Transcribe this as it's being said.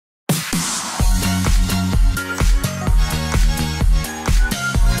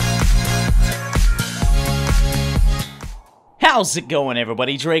How's it going,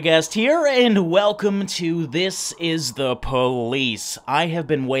 everybody? Dragast here, and welcome to This Is the Police. I have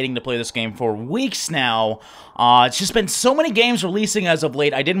been waiting to play this game for weeks now. It's just been so many games releasing as of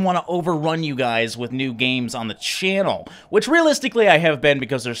late, I didn't want to overrun you guys with new games on the channel, which realistically I have been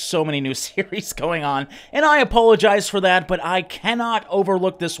because there's so many new series going on, and I apologize for that, but I cannot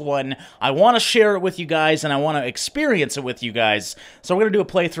overlook this one. I want to share it with you guys, and I want to experience it with you guys, so we're going to do a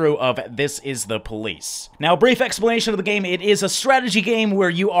playthrough of This Is the Police. Now, brief explanation of the game. It is a strategy game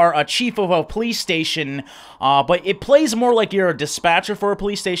where you are a chief of a police station, but it plays more like you're a dispatcher for a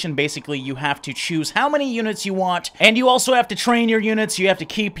police station. Basically, you have to choose how many units you want, and you also have to train your units. You have to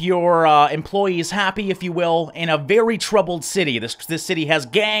keep your employees happy, if you will, in a very troubled city. This city has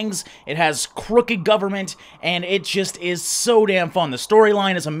gangs, it has crooked government, and it just is so damn fun. The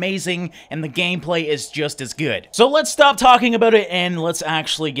storyline is amazing, and the gameplay is just as good. So let's stop talking about it, and let's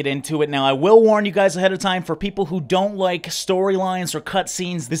actually get into it. Now, I will warn you guys ahead of time, for people who don't like storylines or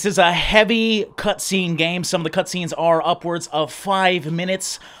cutscenes, this is a heavy cutscene game. Some of the cutscenes are upwards of 5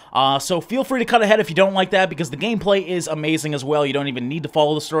 minutes. So feel free to cut ahead if you don't like that, because the gameplay is amazing as well. You don't even need to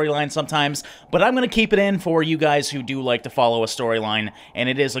follow the storyline sometimes, but I'm going to keep it in for you guys who do like to follow a storyline, and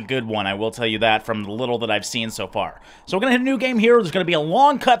it is a good one. I will tell you that from the little that I've seen so far. So we're going to hit a new game here. There's going to be a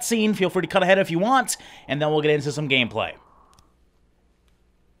long cutscene. Feel free to cut ahead if you want, and then we'll get into some gameplay.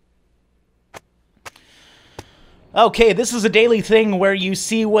 Okay, this is a daily thing where you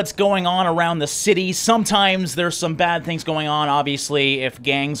see what's going on around the city. Sometimes there's some bad things going on. Obviously, if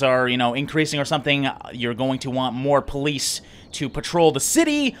gangs are, increasing or something, you're going to want more police to patrol the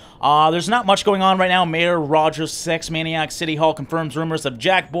city. There's not much going on right now. Mayor Rogers' sex maniac. City Hall confirms rumors of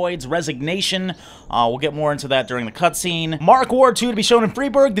Jack Boyd's resignation. We'll get more into that during the cutscene. Mark Ward 2 to be shown in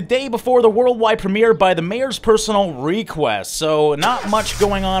Freiburg the day before the worldwide premiere by the mayor's personal request. So, not much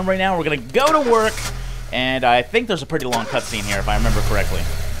going on right now. We're gonna go to work. And I think there's a pretty long cutscene here, if I remember correctly.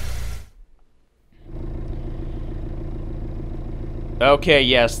 Okay,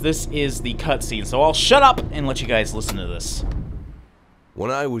 yes, this is the cutscene, so I'll shut up and let you guys listen to this.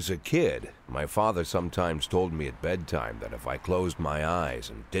 When I was a kid, my father sometimes told me at bedtime that if I closed my eyes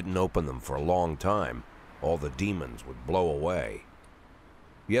and didn't open them for a long time, all the demons would blow away.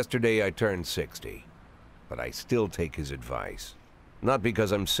 Yesterday I turned 60, but I still take his advice. Not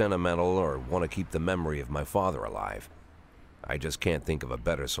because I'm sentimental or want to keep the memory of my father alive. I just can't think of a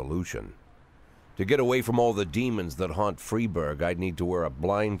better solution. To get away from all the demons that haunt Freiburg, I'd need to wear a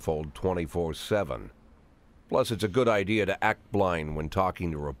blindfold 24/7. Plus, it's a good idea to act blind when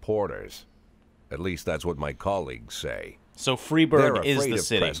talking to reporters. At least that's what my colleagues say. So Freiburg is the city. They're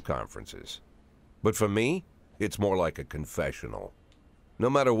afraid of press conferences. But for me, it's more like a confessional.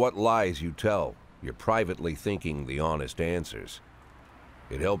 No matter what lies you tell, you're privately thinking the honest answers.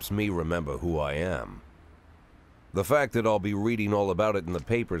 It helps me remember who I am. The fact that I'll be reading all about it in the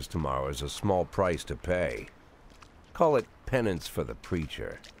papers tomorrow is a small price to pay. Call it penance for the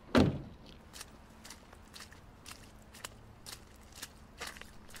preacher.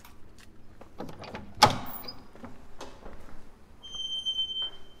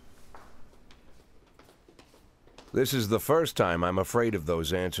 This is the first time I'm afraid of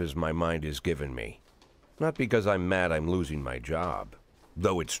those answers my mind has given me. Not because I'm mad I'm losing my job.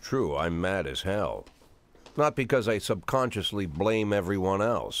 Though it's true, I'm mad as hell. Not because I subconsciously blame everyone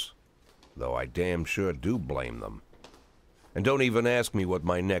else. Though I damn sure do blame them. And don't even ask me what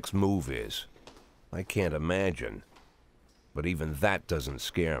my next move is. I can't imagine. But even that doesn't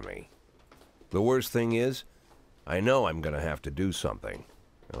scare me. The worst thing is, I know I'm gonna have to do something.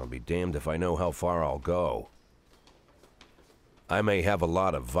 And I'll be damned if I know how far I'll go. I may have a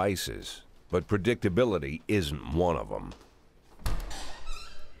lot of vices, but predictability isn't one of them.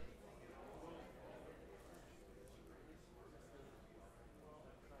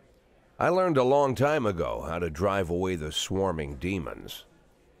 I learned a long time ago how to drive away the swarming demons.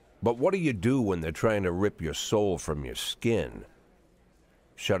 But what do you do when they're trying to rip your soul from your skin?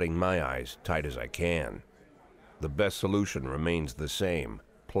 Shutting my eyes tight as I can. The best solution remains the same: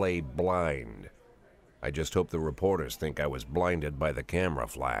 play blind. I just hope the reporters think I was blinded by the camera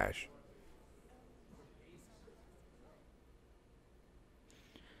flash.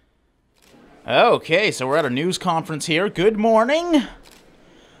 Okay, so we're at a news conference here. Good morning.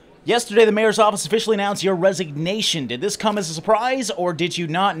 Yesterday, the mayor's office officially announced your resignation. Did this come as a surprise, or did you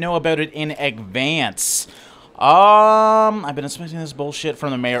not know about it in advance? I've been expecting this bullshit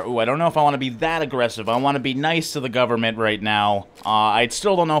from the mayor. Ooh, I don't know if I want to be that aggressive. I want to be nice to the government right now. I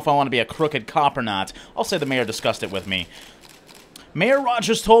still don't know if I want to be a crooked cop or not. I'll say the mayor discussed it with me. Mayor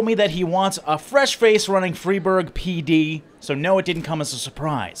Rogers told me that he wants a fresh face running Freiburg PD, so no, it didn't come as a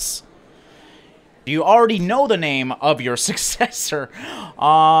surprise. Do you already know the name of your successor?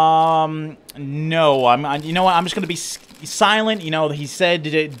 No. You know what? I'm just gonna be silent. You know, he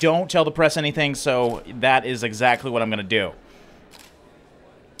said don't tell the press anything, so that is exactly what I'm gonna do.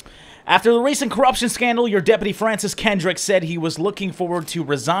 After the recent corruption scandal, your deputy Francis Kendrick said he was looking forward to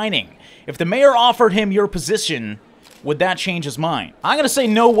resigning. If the mayor offered him your position, would that change his mind? I'm gonna say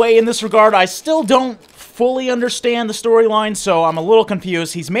no way in this regard. I still don't fully understand the storyline, so I'm a little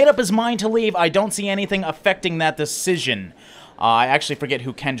confused. He's made up his mind to leave. I don't see anything affecting that decision. I actually forget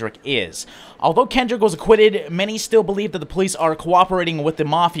who Kendrick is. Although Kendrick was acquitted, many still believe that the police are cooperating with the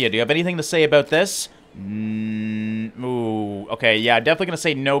mafia. Do you have anything to say about this? Ooh, okay, yeah, definitely gonna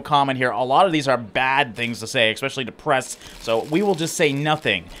say no comment here. A lot of these are bad things to say, especially to press, so we will just say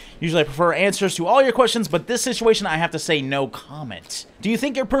nothing. Usually I prefer answers to all your questions, but this situation I have to say no comment. Do you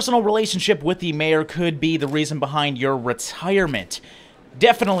think your personal relationship with the mayor could be the reason behind your retirement?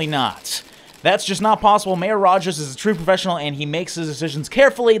 Definitely not. That's just not possible. Mayor Rogers is a true professional and he makes his decisions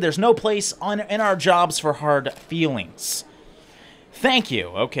carefully. There's no place in our jobs for hard feelings. Thank you.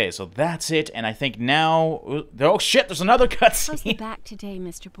 Okay, so that's it, and I think now... Oh, shit, there's another cutscene. How's the back today,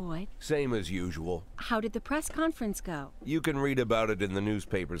 Mr. Boyd? Same as usual. How did the press conference go? You can read about it in the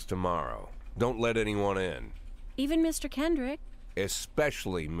newspapers tomorrow. Don't let anyone in. Even Mr. Kendrick?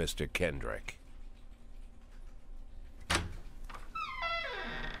 Especially Mr. Kendrick.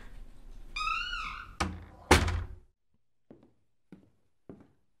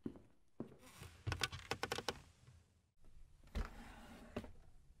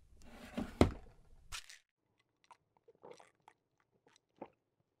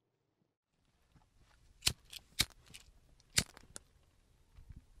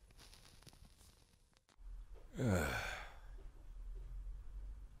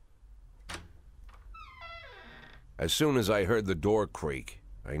 As soon as I heard the door creak,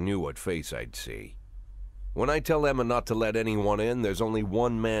 I knew what face I'd see. When I tell Emma not to let anyone in, there's only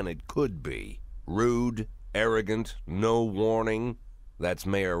one man it could be. Rude, arrogant, no warning. That's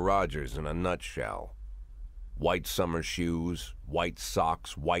Mayor Rogers in a nutshell. White summer shoes, white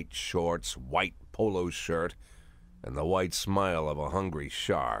socks, white shorts, white polo shirt, and the white smile of a hungry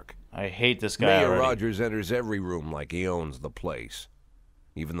shark. I hate this guy Mayor already. Rogers enters every room like he owns the place.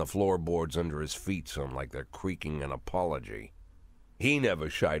 Even the floorboards under his feet sound like they're creaking an apology. He never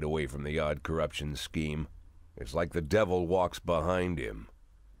shied away from the odd corruption scheme. It's like the devil walks behind him.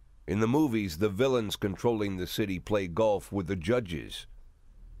 In the movies, the villains controlling the city play golf with the judges.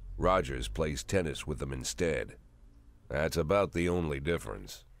 Rogers plays tennis with them instead. That's about the only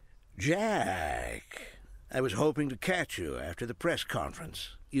difference. Jack, I was hoping to catch you after the press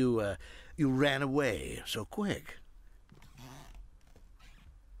conference. You ran away so quick.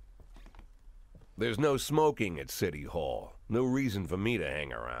 There's no smoking at City Hall. No reason for me to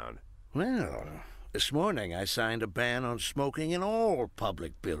hang around. Well, this morning I signed a ban on smoking in all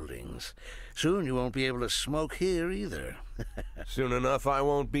public buildings. Soon you won't be able to smoke here either. Soon enough I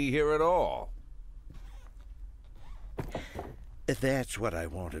won't be here at all. That's what I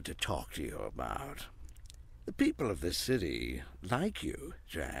wanted to talk to you about. The people of this city like you,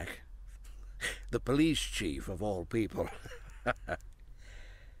 Jack. The police chief of all people.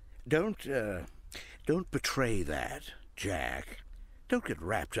 Don't betray that, Jack. Don't get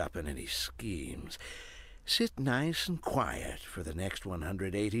wrapped up in any schemes. Sit nice and quiet for the next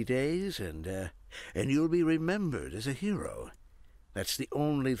 180 days, and you'll be remembered as a hero. That's the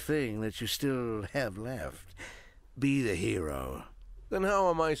only thing that you still have left. Be the hero. Then how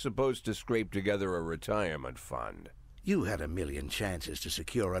am I supposed to scrape together a retirement fund? You had a million chances to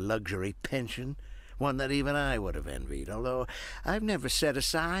secure a luxury pension, one that even I would have envied, although I've never set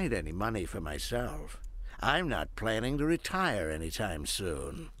aside any money for myself. I'm not planning to retire anytime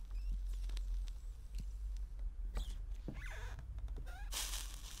soon.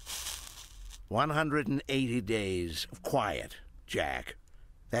 "180 days of quiet, Jack.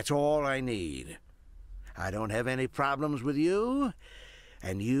 That's all I need. I don't have any problems with you,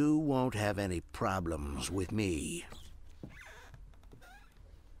 and you won't have any problems with me.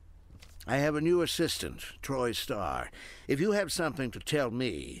 I have a new assistant, Troy Starr. If you have something to tell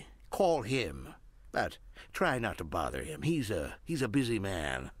me, call him. But try not to bother him. He's a busy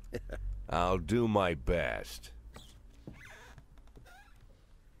man." I'll do my best.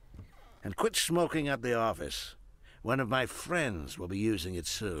 "And quit smoking at the office. One of my friends will be using it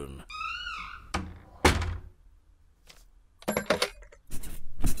soon."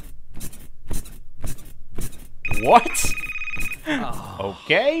 What?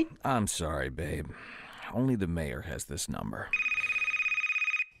 Okay. I'm sorry, babe. Only the mayor has this number.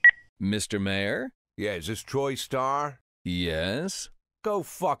 Mr. Mayor? Yeah, is this Troy Starr? Yes? Go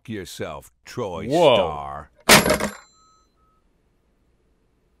fuck yourself, Troy Whoa. Star.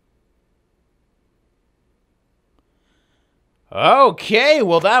 Okay,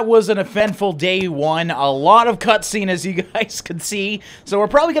 well that was an eventful day one. A lot of cutscene, as you guys can see. So we're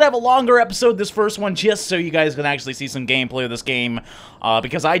probably going to have a longer episode, this first one, just so you guys can actually see some gameplay of this game.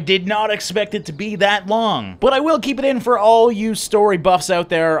 Because I did not expect it to be that long. But I will keep it in for all you story buffs out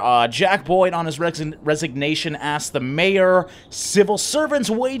there. Jack Boyd, on his resignation, asked the mayor, civil servants'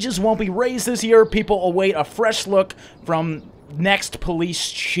 wages won't be raised this year. People await a fresh look from next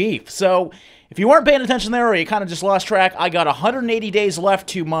police chief. So if you weren't paying attention there, or you kind of just lost track, I got 180 days left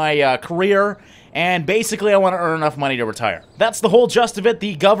to my career, and basically I want to earn enough money to retire. That's the whole gist of it.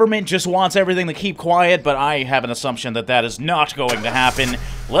 The government just wants everything to keep quiet, but I have an assumption that that is not going to happen.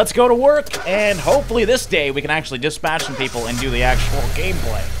 Let's go to work, and hopefully this day we can actually dispatch some people and do the actual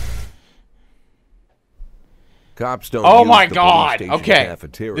gameplay. Cops don't Oh use my the god, police station okay.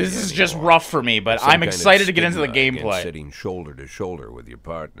 cafeteria This is just anymore. rough for me, but Some I'm kind of excited to get into the stigma against gameplay. Sitting shoulder to shoulder with your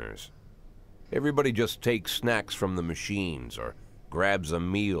partners. Everybody just takes snacks from the machines or grabs a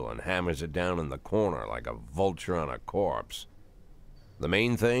meal and hammers it down in the corner like a vulture on a corpse. The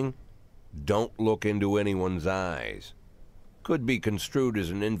main thing? Don't look into anyone's eyes. Could be construed as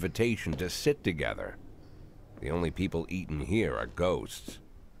an invitation to sit together. The only people eaten here are ghosts.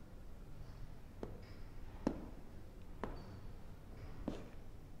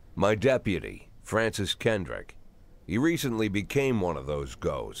 My deputy, Francis Kendrick. He recently became one of those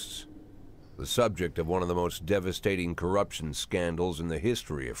ghosts. The subject of one of the most devastating corruption scandals in the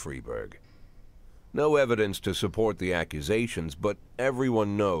history of Freeburg. No evidence to support the accusations, but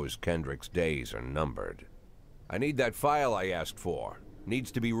everyone knows Kendrick's days are numbered. I need that file I asked for.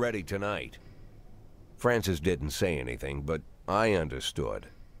 Needs to be ready tonight. Francis didn't say anything, but I understood.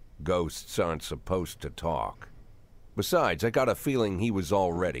 Ghosts aren't supposed to talk. Besides, I got a feeling he was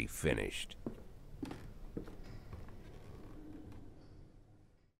already finished.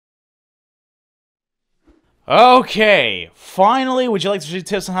 Okay, finally, would you like to see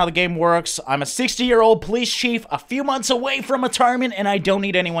tips on how the game works? I'm a 60-year-old police chief, a few months away from retirement, and I don't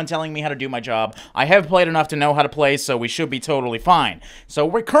need anyone telling me how to do my job. I have played enough to know how to play, so we should be totally fine. So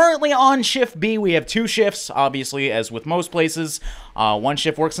we're currently on shift B. We have 2 shifts, obviously, as with most places. One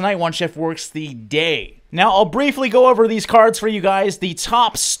shift works the night, one shift works the day. Now, I'll briefly go over these cards for you guys. The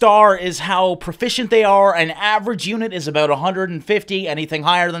top star is how proficient they are. An average unit is about 150. Anything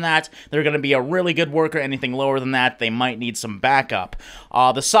higher than that, they're going to be a really good worker. Anything lower than that, they might need some backup.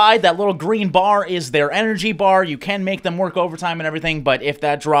 The side, that little green bar, is their energy bar. You can make them work overtime and everything, but if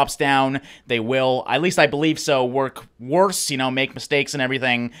that drops down, they will, at least I believe so, work worse, you know, make mistakes and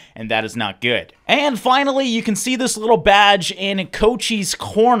everything, and that is not good. And finally, you can see this little badge in Coachy's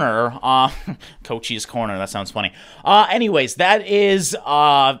Corner. Coachy's Corner, that sounds funny. Anyways, that is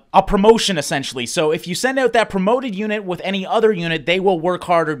a promotion, essentially. So if you send out that promoted unit with any other unit, they will work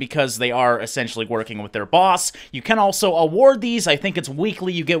harder because they are essentially working with their boss. You can also award these. I think it's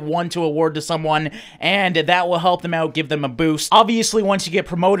weekly. You get 1 to award to someone, and that will help them out, give them a boost. Obviously, once you get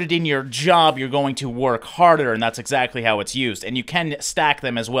promoted in your job, you're going to work harder, and that's exactly how it's used. And you can stack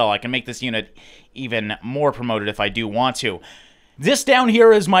them as well. I can make this unit even more promoted if I do want to. This down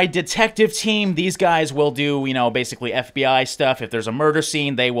here is my detective team. These guys will do, you know, basically FBI stuff. If there's a murder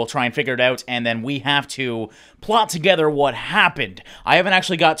scene, they will try and figure it out, and then we have to plot together what happened. I haven't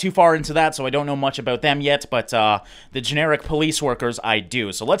actually got too far into that, so I don't know much about them yet, but the generic police workers, I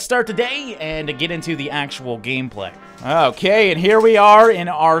do. So let's start today and get into the actual gameplay. Okay, and here we are in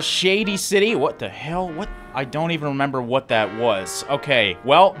our shady city. What the hell? What? I don't even remember what that was. Okay,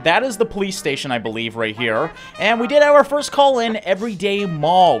 well, that is the police station, I believe, right here. And we did our first call in Everyday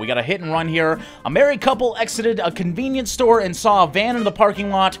Mall. We got a hit and run here. A married couple exited a convenience store and saw a van in the parking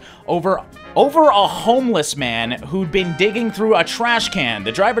lot over a homeless man who'd been digging through a trash can.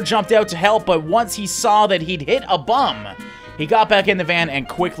 The driver jumped out to help, but once he saw that he'd hit a bum, he got back in the van and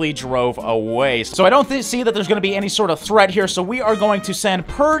quickly drove away. So I don't see that there's going to be any sort of threat here, so we are going to send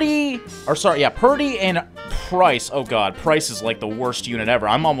Purdy and Price. Oh god, Price is like the worst unit ever.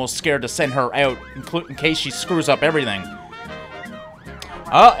 I'm almost scared to send her out in case she screws up everything.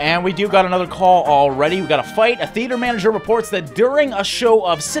 Oh, and we do got another call already. We got a fight. A theater manager reports that during a show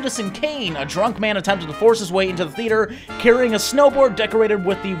of Citizen Kane, a drunk man attempted to force his way into the theater carrying a snowboard decorated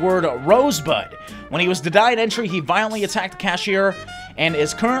with the word Rosebud. When he was denied entry, he violently attacked the cashier and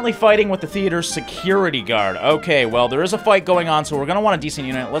is currently fighting with the theater's security guard. Okay, well, there is a fight going on, so we're going to want a decent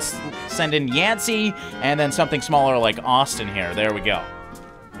unit. Let's send in Yancey and then something smaller like Austin here. There we go.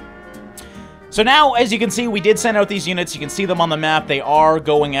 So now, as you can see, we did send out these units. You can see them on the map. They are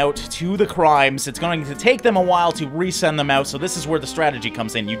going out to the crimes. It's going to take them a while to resend them out, so this is where the strategy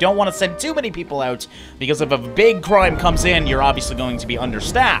comes in. You don't want to send too many people out, because if a big crime comes in, you're obviously going to be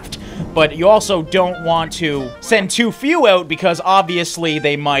understaffed. But you also don't want to send too few out, because obviously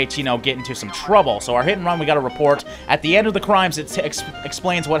they might, you know, get into some trouble. So our hit and run, we got a report. At the end of the crimes, it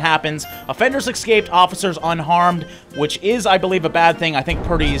explains what happens. Offenders escaped, officers unharmed, which is, I believe, a bad thing. I think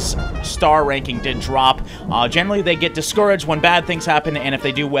Purdy's star ranking did drop. Generally, they get discouraged when bad things happen, and if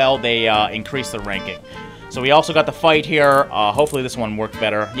they do well, they increase their ranking. So we also got the fight here. Hopefully this one worked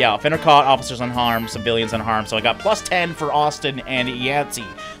better. Yeah, offender caught, officers unharmed, civilians unharmed. So I got plus 10 for Austin and Yancey.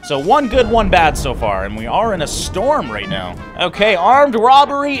 So one good, one bad so far, and we are in a storm right now. Okay, armed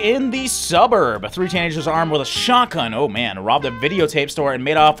robbery in the suburb. 3 teenagers armed with a shotgun. Oh man, robbed a videotape store and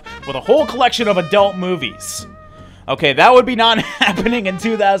made off with a whole collection of adult movies. Okay, that would be not happening in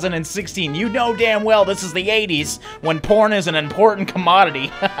 2016. You know damn well this is the 80s, when porn is an important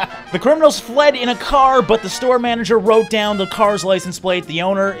commodity. The criminals fled in a car, but the store manager wrote down the car's license plate. The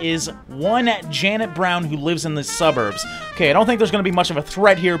owner is one Janet Brown, who lives in the suburbs. Okay, I don't think there's going to be much of a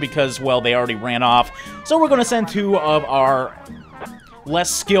threat here because, well, they already ran off. So we're going to send 2 of our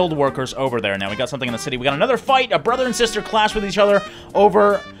less skilled workers over there. Now, we got something in the city. We got another fight. A brother and sister clash with each other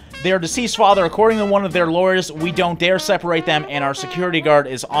over their deceased father. According to one of their lawyers, we don't dare separate them, and our security guard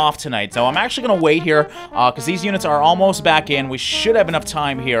is off tonight. So I'm actually going to wait here, because these units are almost back in. We should have enough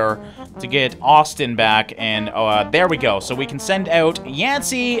time here to get Austin back, and there we go. So we can send out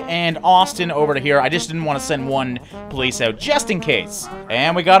Yancey and Austin over to here. I just didn't want to send one police out, just in case.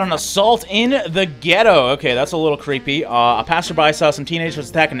 And we got an assault in the ghetto. Okay, that's a little creepy. A passerby saw some teenagers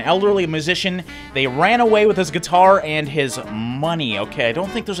attack an elderly musician. They ran away with his guitar and his money. Okay, I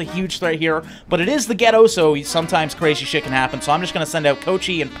don't think there's a huge threat here, but it is the ghetto, so sometimes crazy shit can happen. So I'm just going to send out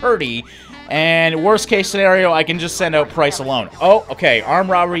Coachy and Purdy, and worst case scenario, I can just send out Price alone. Oh, okay, armed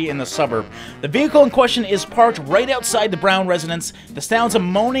robbery in the suburb. The vehicle in question is parked right outside the Brown residence. The sounds of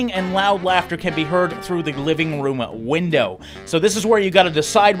moaning and loud laughter can be heard through the living room window. So this is where you got to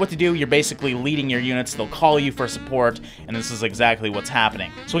decide what to do. You're basically leading your units. They'll call you for support, and this is exactly what's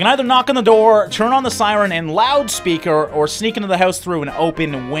happening. So we can either knock on the door, turn on the siren and loudspeaker, or sneak into the house through an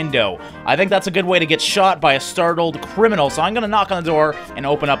open window. I think that's a good way to get shot by a startled criminal, so I'm going to knock on the door and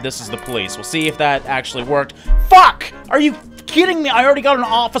open up. This is the police. We'll see if that actually worked. Fuck! Are you kidding me? I already got an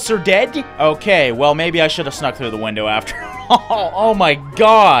officer dead? Okay, well, maybe I should have snuck through the window after all. Oh my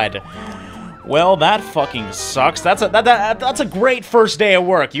god. Well, that fucking sucks. That's a great first day of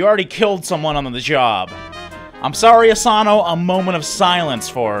work. You already killed someone on the job. I'm sorry, Asano, a moment of silence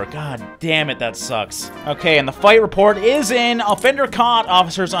for her. God damn it, that sucks. Okay, and the fight report is in. Offender caught,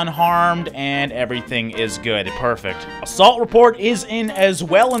 officers unharmed, and everything is good. Perfect. Assault report is in as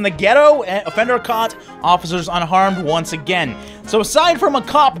well in the ghetto. Offender caught, officers unharmed once again. So aside from a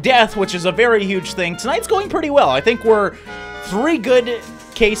cop death, which is a very huge thing, tonight's going pretty well. I think we're 3 good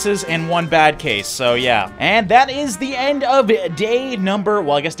cases and 1 bad case, so yeah. And that is the end of day number,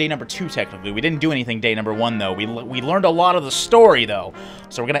 well, I guess day number 2 technically. We didn't do anything day number 1 though. We learned a lot of the story though.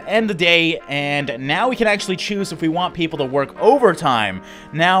 So we're gonna end the day, and now we can actually choose if we want people to work overtime.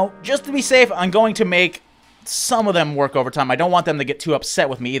 Now, just to be safe, I'm going to make some of them work overtime. I don't want them to get too upset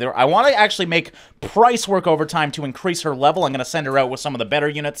with me either. I want to actually make Price work overtime to increase her level. I'm going to send her out with some of the better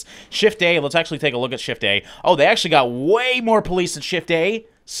units. Shift A, let's actually take a look at Shift A. Oh, they actually got way more police in Shift A,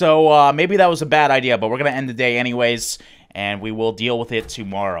 so maybe that was a bad idea, but we're going to end the day anyways, and we will deal with it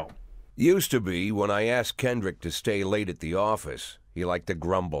tomorrow. Used to be, when I asked Kendrick to stay late at the office, he liked to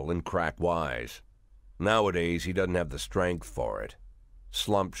grumble and crack wise. Nowadays, he doesn't have the strength for it.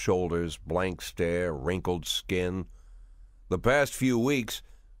 Slumped shoulders, blank stare, wrinkled skin. The past few weeks,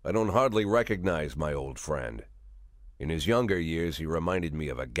 I don't hardly recognize my old friend. In his younger years, he reminded me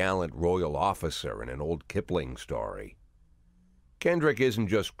of a gallant royal officer in an old Kipling story. Kendrick isn't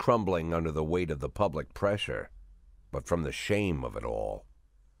just crumbling under the weight of the public pressure, but from the shame of it all.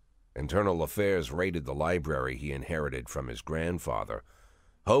 Internal Affairs raided the library he inherited from his grandfather,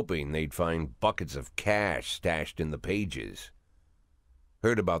 hoping they'd find buckets of cash stashed in the pages.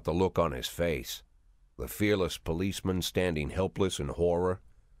 Heard about the look on his face, the fearless policeman standing helpless in horror.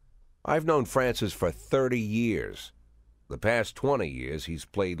 I've known Francis for 30 years. The past 20 years he's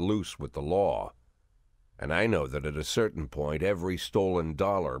played loose with the law. And I know that at a certain point every stolen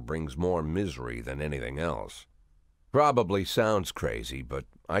dollar brings more misery than anything else. Probably sounds crazy, but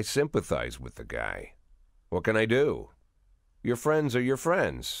I sympathize with the guy. What can I do? Your friends are your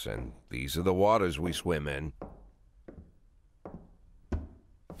friends, and these are the waters we swim in.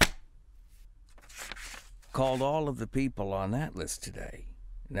 Called all of the people on that list today.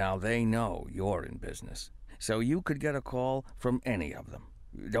 Now they know you're in business, so you could get a call from any of them.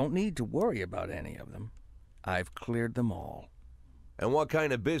 You don't need to worry about any of them. I've cleared them all. And what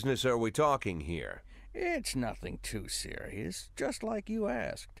kind of business are we talking here? It's nothing too serious, just like you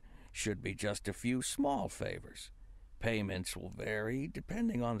asked. Should be just a few small favors. Payments will vary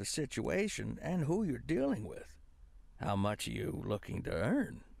depending on the situation and who you're dealing with. How much are you looking to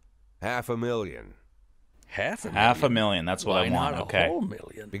earn? $500,000. $500,000, that's what Why I want, not okay. a whole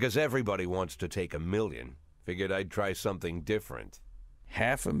million? Because everybody wants to take $1 million. Figured I'd try something different.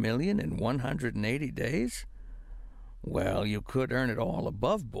 $500,000 in 180 days? Well, you could earn it all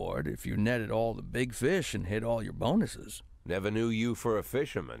above board if you netted all the big fish and hit all your bonuses. Never knew you for a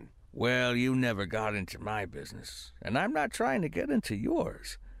fisherman. Well, you never got into my business, and I'm not trying to get into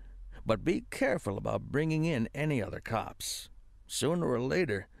yours. But be careful about bringing in any other cops. Sooner or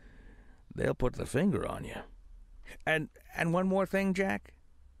later, they'll put the finger on you. And one more thing, Jack.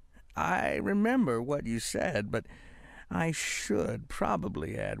 I remember what you said, but I should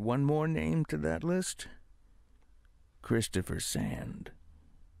probably add one more name to that list. Christopher Sand.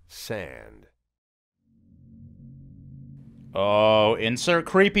 Sand. Oh, insert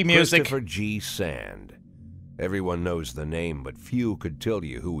creepy music. Christopher G. Sand. Everyone knows the name, but few could tell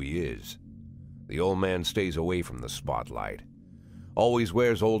you who he is. The old man stays away from the spotlight. Always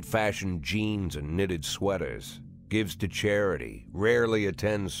wears old-fashioned jeans and knitted sweaters. Gives to charity. Rarely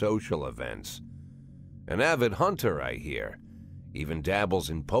attends social events. An avid hunter, I hear. Even dabbles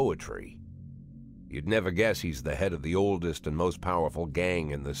in poetry. You'd never guess he's the head of the oldest and most powerful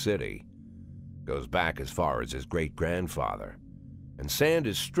gang in the city. Goes back as far as his great-grandfather. And Sand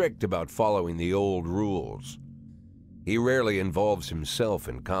is strict about following the old rules. He rarely involves himself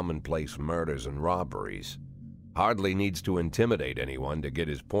in commonplace murders and robberies. Hardly needs to intimidate anyone to get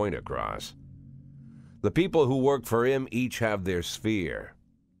his point across. The people who work for him each have their sphere.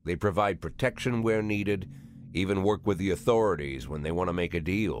 They provide protection where needed, even work with the authorities when they want to make a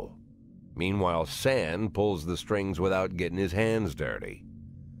deal. Meanwhile, Sand pulls the strings without getting his hands dirty.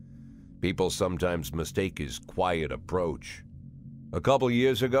 People sometimes mistake his quiet approach. A couple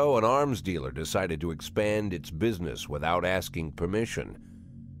years ago, an arms dealer decided to expand its business without asking permission,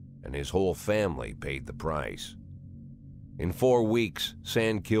 and his whole family paid the price. In 4 weeks,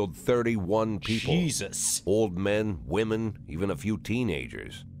 Sand killed 31 people. Jesus. Old men, women, even a few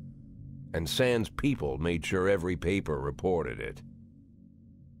teenagers. And Sand's people made sure every paper reported it.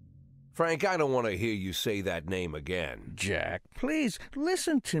 Frank, I don't want to hear you say that name again. Jack, please,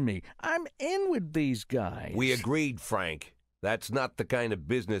 listen to me. I'm in with these guys. We agreed, Frank. That's not the kind of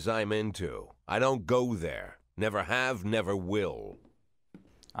business I'm into. I don't go there. Never have, never will.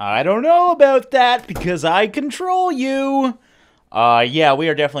 I don't know about that, because I control you. Yeah, we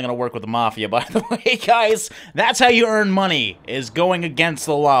are definitely going to work with the Mafia, by the way, guys. That's how you earn money, is going against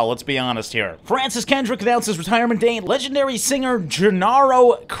the law, let's be honest here. Francis Kendrick announces retirement date. Legendary singer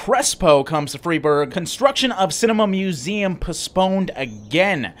Gennaro Crespo comes to Freeburg. Construction of Cinema Museum postponed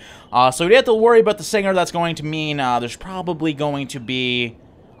again. So we don't have to worry about the singer. That's going to mean there's probably going to be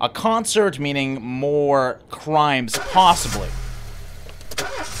a concert, meaning more crimes, possibly.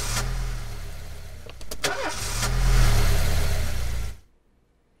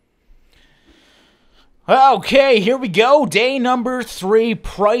 Okay, here we go. Day number 3.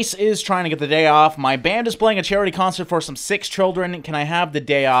 Price is trying to get the day off. My band is playing a charity concert for some sick children. Can I have the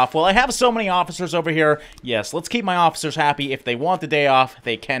day off? Well, I have so many officers over here. Yes, let's keep my officers happy. If they want the day off,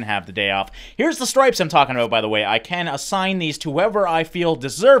 they can have the day off. Here's the stripes I'm talking about, by the way. I can assign these to whoever I feel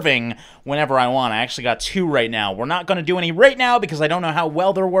deserving whenever I want. I actually got 2 right now. We're not going to do any right now because I don't know how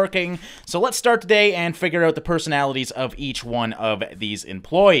well they're working. So let's start today and figure out the personalities of each one of these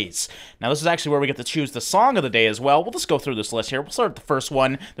employees. Now, this is actually where we get to choose the song of the day as well. We'll just go through this list here. We'll start with the first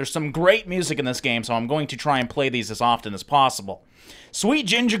one. There's some great music in this game, so I'm going to try and play these as often as possible. Sweet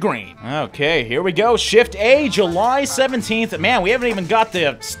Ginger Green. Okay, here we go. Shift A, July 17th. Man, we haven't even got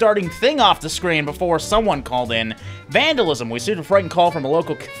the starting thing off the screen before someone called in. Vandalism. We received a frightened call from a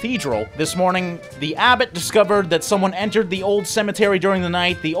local cathedral. This morning, the abbot discovered that someone entered the old cemetery during the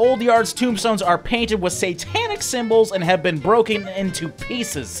night. The old yard's tombstones are painted with satanic symbols and have been broken into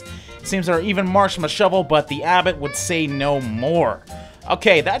pieces. Seems there are even marks from a shovel, but the abbot would say no more.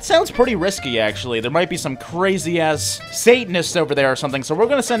 Okay, that sounds pretty risky, actually. There might be some crazy-ass Satanists over there or something, so we're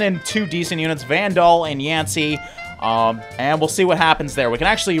going to send in 2 decent units, Vandal and Yancey, and we'll see what happens there. We can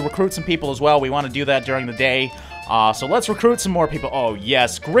actually recruit some people as well. We want to do that during the day. So let's recruit some more people. Oh,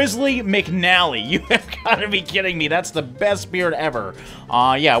 yes. Grizzly McNally. You have got to be kidding me. That's the best beard ever.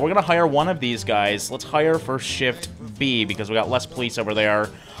 Yeah, we're going to hire one of these guys. Let's hire for Shift B because we got less police over there.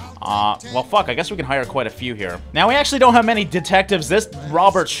 Well, fuck, I guess we can hire quite a few here. Now, we actually don't have many detectives. This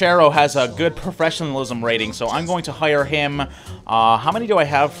Robert Sharrow has a good professionalism rating, so I'm going to hire him. How many do I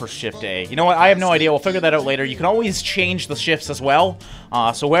have for Shift A? You know what? I have no idea. We'll figure that out later. You can always change the shifts as well.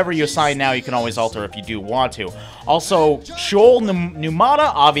 So whoever you assign now, you can always alter if you do want to. Also, Shoal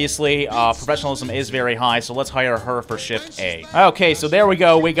Numata, obviously, professionalism is very high, so let's hire her for Shift A. Okay, so there we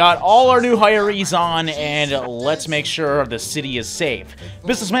go. We got all our new hirees on, and let's make sure the city is safe.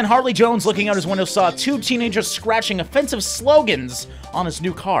 Businessman Harley Jones, looking out his window, saw two teenagers scratching offensive slogans on his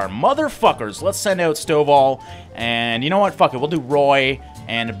new car. Motherfuckers. Let's send out Stovall, and you know what? Fuck it. We'll do Roy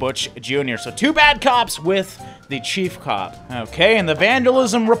and Butch Jr. So 2 bad cops with the chief cop. Okay, and the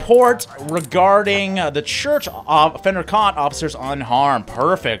vandalism report regarding the church offender caught, officers unharmed.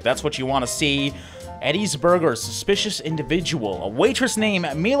 Perfect. That's what you want to see. Eddie's Burger, suspicious individual. A waitress named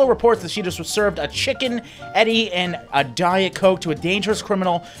Mila reports that she just served a chicken, Eddie, and a Diet Coke to a dangerous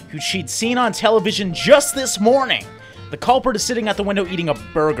criminal who she'd seen on television just this morning. The culprit is sitting at the window eating a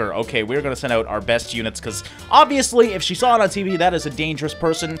burger. Okay, we're going to send out our best units because obviously if she saw it on TV, that is a dangerous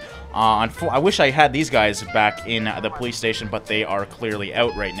person. I wish I had these guys back in the police station, but they are clearly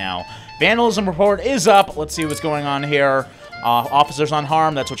out right now. Vandalism report is up. Let's see what's going on here. Officers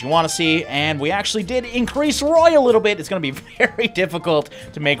unharmed, that's what you want to see, and we actually did increase Roy a little bit. It's going to be very difficult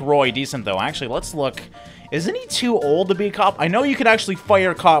to make Roy decent, though. Actually, let's look. Isn't he too old to be a cop? I know you can actually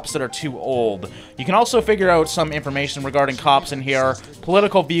fire cops that are too old. You can also figure out some information regarding cops in here.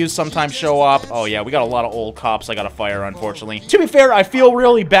 Political views sometimes show up. Oh yeah, we got a lot of old cops I gotta fire, unfortunately. To be fair, I feel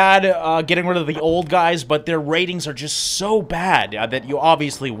really bad getting rid of the old guys, but their ratings are just so bad that you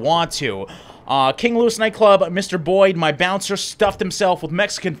obviously want to. King Louis nightclub, Mr. Boyd, my bouncer, stuffed himself with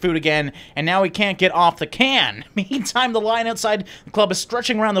Mexican food again, and now he can't get off the can. Meantime, the line outside the club is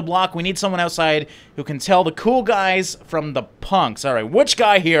stretching around the block. We need someone outside who can tell the cool guys from the punks. All right, which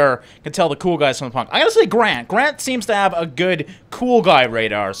guy here can tell the cool guys from the punk? I gotta say Grant. Grant seems to have a good cool guy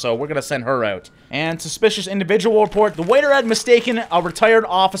radar, so we're gonna send her out. And suspicious individual report. The waiter had mistaken a retired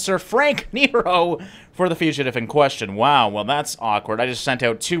officer, Frank Nero, for the fugitive in question. Wow, well that's awkward. I just sent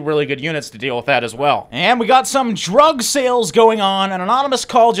out 2 really good units to deal with that as well. And we got some drug sales going on. An anonymous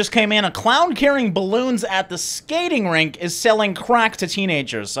call just came in. A clown carrying balloons at the skating rink is selling crack to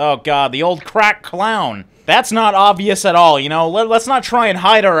teenagers. Oh god, the old crack clown. That's not obvious at all, you know? Let's not try and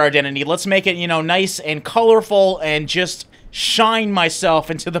hide our identity. Let's make it, you know, nice and colorful and just shine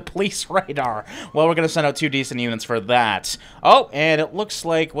myself into the police radar. Well, we're gonna send out 2 decent units for that. Oh, and it looks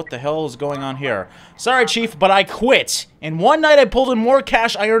like, what the hell is going on here? Sorry, Chief, but I quit. In one night, I pulled in more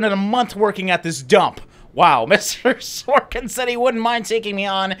cash I earned in a month working at this dump. Wow, Mr. Sorkin said he wouldn't mind taking me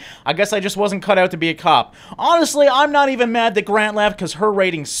on. I guess I just wasn't cut out to be a cop. Honestly, I'm not even mad that Grant left because her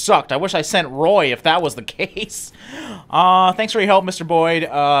rating sucked. I wish I sent Roy if that was the case. Thanks for your help, Mr. Boyd.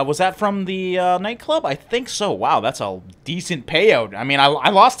 Was that from the nightclub? I think so. Wow, that's a decent payout. I mean, I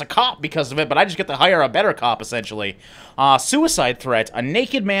lost a cop because of it, but I just get to hire a better cop, essentially. Suicide threat. A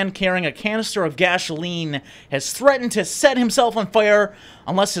naked man carrying a canister of gasoline has threatened to set himself on fire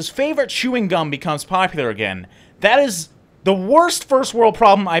unless his favorite chewing gum becomes popular again. That is the worst first world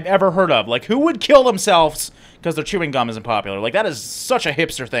problem I've ever heard of. Like, who would kill themselves because their chewing gum isn't popular? Like, that is such a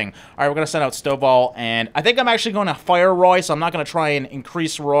hipster thing. Alright, we're gonna send out Stovall, and I think I'm actually gonna fire Roy, so I'm not gonna try and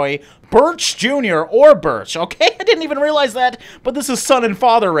increase Roy. Birch Jr. or Birch, okay? I didn't even realize that, but this is son and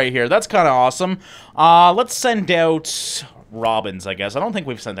father right here. That's kind of awesome. Let's send out Robbins, I guess. I don't think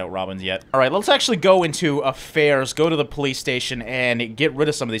we've sent out Robbins yet. Alright, let's actually go into affairs, go to the police station, and get rid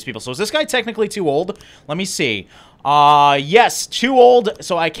of some of these people. So is this guy technically too old? Let me see. Yes, too old,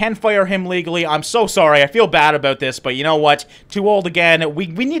 so I can fire him legally. I'm so sorry, I feel bad about this, but you know what? Too old again. We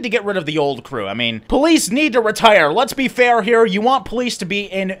need to get rid of the old crew. I mean, police need to retire. Let's be fair here. You want police to be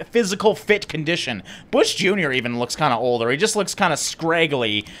in physical fit condition. Bush Jr. even looks kind of older. He just looks kind of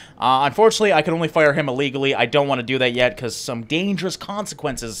scraggly. Unfortunately, I can only fire him illegally. I don't want to do that yet because some dangerous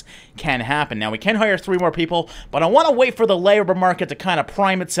consequences can happen. Now, we can hire 3 more people, but I want to wait for the labor market to kind of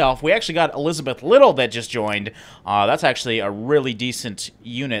prime itself. We actually got Elizabeth Little that just joined. That's actually a really decent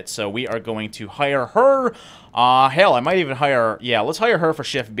unit, so we are going to hire her. Hell, I might even hire, yeah, let's hire her for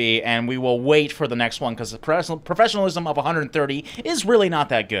Shift B, and we will wait for the next one, because the professionalism of 130 is really not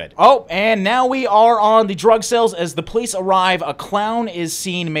that good. Oh, and now we are on the drug sales. As the police arrive, a clown is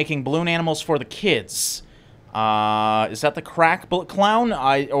seen making balloon animals for the kids. Is that the crack clown?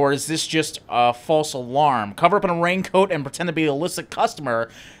 Or is this just a false alarm? Cover up in a raincoat and pretend to be an illicit customer.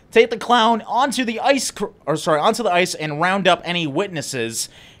 Take the clown onto the ice, onto the ice and round up any witnesses.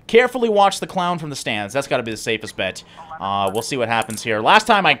 carefully watch the clown from the stands. That's got to be the safest bet. We'll see what happens here. Last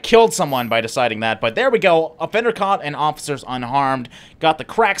time I killed someone by deciding that, but there we go. Offender caught and officers unharmed. Got the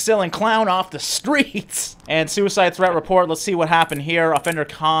crack-selling clown off the streets. And suicide threat report. Let's see what happened here. Offender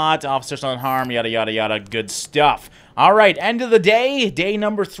caught, officers unharmed, yada, yada, yada. Good stuff. All right, end of the day. Day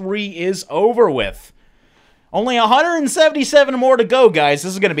number 3 is over with. Only 177 more to go, guys.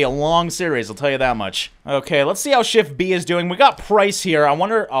 This is going to be a long series, I'll tell you that much. Okay, let's see how Shift B is doing. We got Price here. I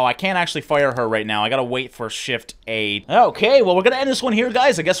wonder... Oh, I can't actually fire her right now. I gotta wait for Shift A. Okay, well, we're gonna end this one here,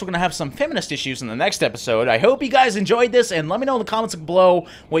 guys. I guess we're gonna have some feminist issues in the next episode. I hope you guys enjoyed this, and let me know in the comments below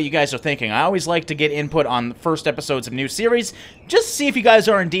what you guys are thinking. I always like to get input on the first episodes of new series, just to see if you guys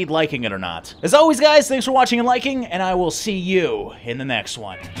are indeed liking it or not. As always, guys, thanks for watching and liking, and I will see you in the next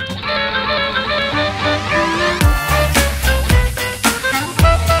one.